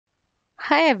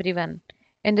Hi everyone.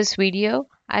 In this video,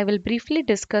 I will briefly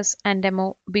discuss and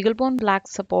demo BeagleBone Black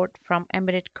support from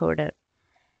Embedded Coder.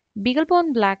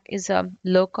 BeagleBone Black is a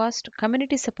low-cost,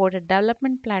 community-supported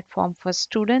development platform for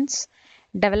students,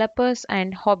 developers,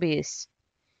 and hobbyists.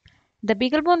 The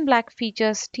BeagleBone Black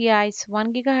features TI's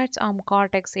 1 GHz ARM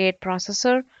Cortex-A8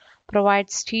 processor,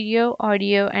 provides stereo,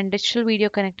 audio, and digital video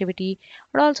connectivity,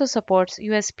 but also supports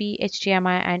USB,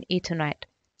 HDMI, and Ethernet.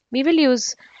 We will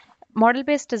use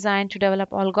model-based design to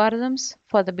develop algorithms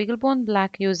for the BeagleBone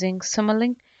Black using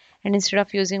Simulink, and instead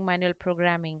of using manual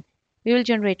programming, we will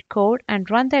generate code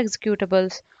and run the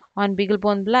executables on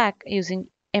BeagleBone Black using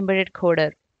Embedded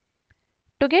Coder.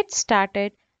 To get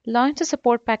started, launch the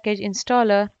support package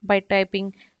installer by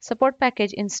typing support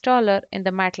package installer in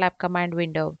the MATLAB command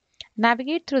window.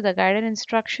 Navigate through the guided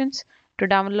instructions to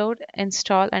download,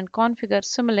 install, and configure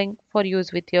Simulink for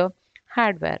use with your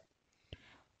hardware.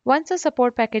 Once the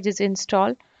support package is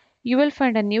installed, you will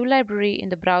find a new library in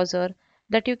the browser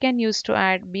that you can use to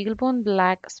add BeagleBone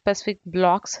Black specific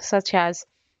blocks such as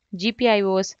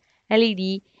GPIOs,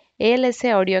 LED,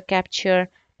 ALSA audio capture,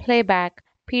 playback,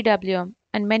 PWM,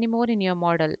 and many more in your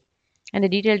model. And the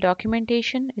detailed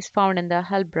documentation is found in the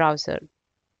help browser.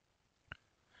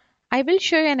 I will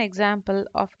show you an example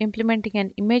of implementing an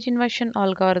image inversion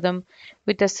algorithm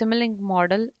with a Simulink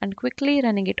model and quickly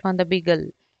running it on the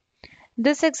Beagle.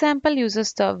 This example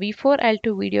uses the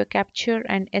V4L2 video capture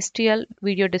and STL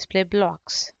video display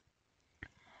blocks.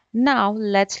 Now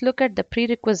let's look at the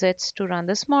prerequisites to run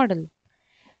this model.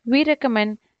 We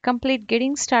recommend complete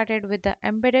getting started with the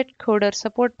embedded coder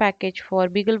support package for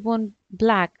BeagleBone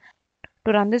Black.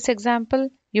 To run this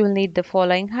example, you will need the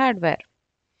following hardware: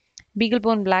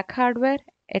 BeagleBone Black hardware,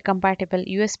 a compatible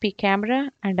USB camera,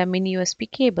 and a mini USB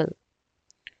cable.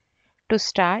 To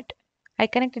start, I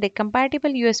connected a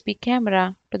compatible USB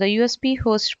camera to the USB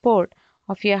host port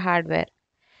of your hardware.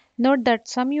 Note that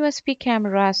some USB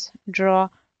cameras draw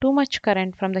too much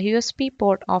current from the USB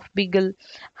port of Beagle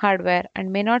hardware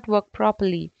and may not work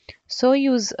properly, so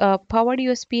use a powered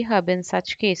USB hub in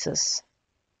such cases.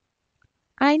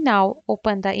 I now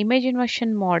open the image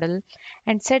inversion model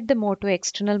and set the mode to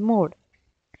external mode.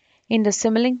 In the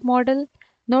Simulink model,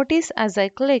 notice as I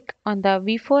click on the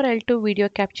V4L2 video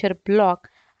capture block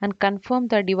and confirm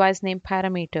the device name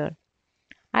parameter.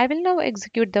 I will now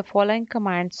execute the following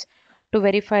commands to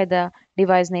verify the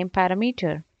device name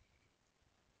parameter.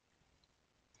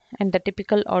 And the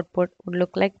typical output would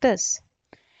look like this.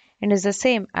 It is the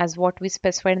same as what we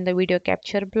specified in the video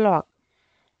capture block,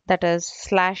 that is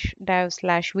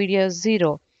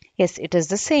 /dev/video0. Yes, it is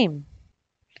the same.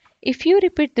 If you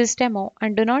repeat this demo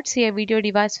and do not see a video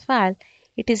device file,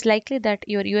 it is likely that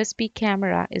your USB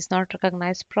camera is not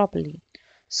recognized properly.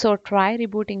 So try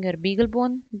rebooting your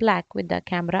BeagleBone Black with the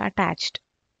camera attached.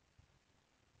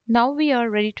 Now we are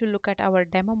ready to look at our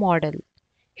demo model.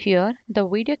 Here, the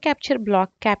video capture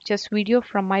block captures video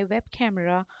from my web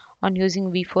camera on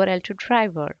using V4L2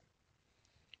 driver.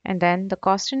 And then the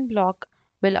constant block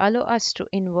will allow us to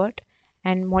invert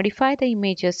and modify the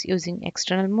images using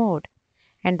external mode.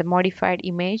 And the modified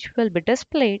image will be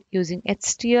displayed using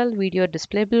HTL video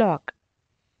display block.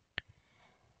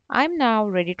 I'm now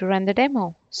ready to run the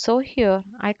demo. So here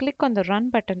I click on the run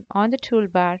button on the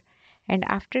toolbar, and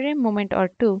after a moment or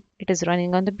two it is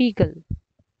running on the Beagle.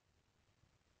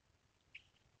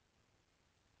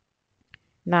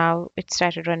 Now it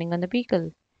started running on the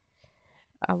Beagle.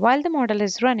 While the model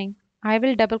is running, I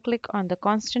will double click on the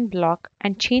constant block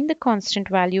and change the constant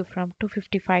value from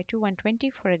 255 to 120,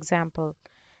 for example.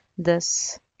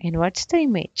 This inverts the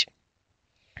image.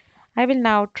 I will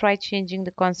now try changing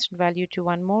the constant value to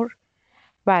one more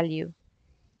value.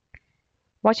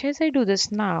 Watch as I do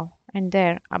this now and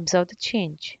there, observe the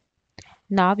change.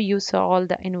 Now you saw all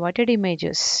the inverted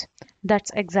images.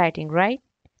 That's exciting, right?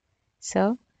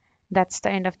 So that's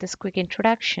the end of this quick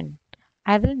introduction.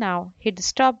 I will now hit the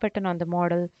stop button on the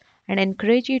model and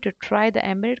encourage you to try the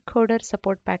Embedded Coder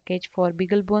support package for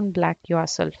BeagleBone Black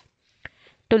yourself.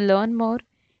 To learn more,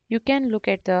 you can look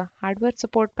at the hardware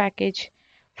support package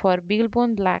for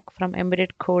BeagleBone Black from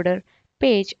Embedded Coder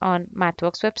page on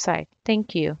MathWorks website.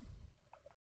 Thank you.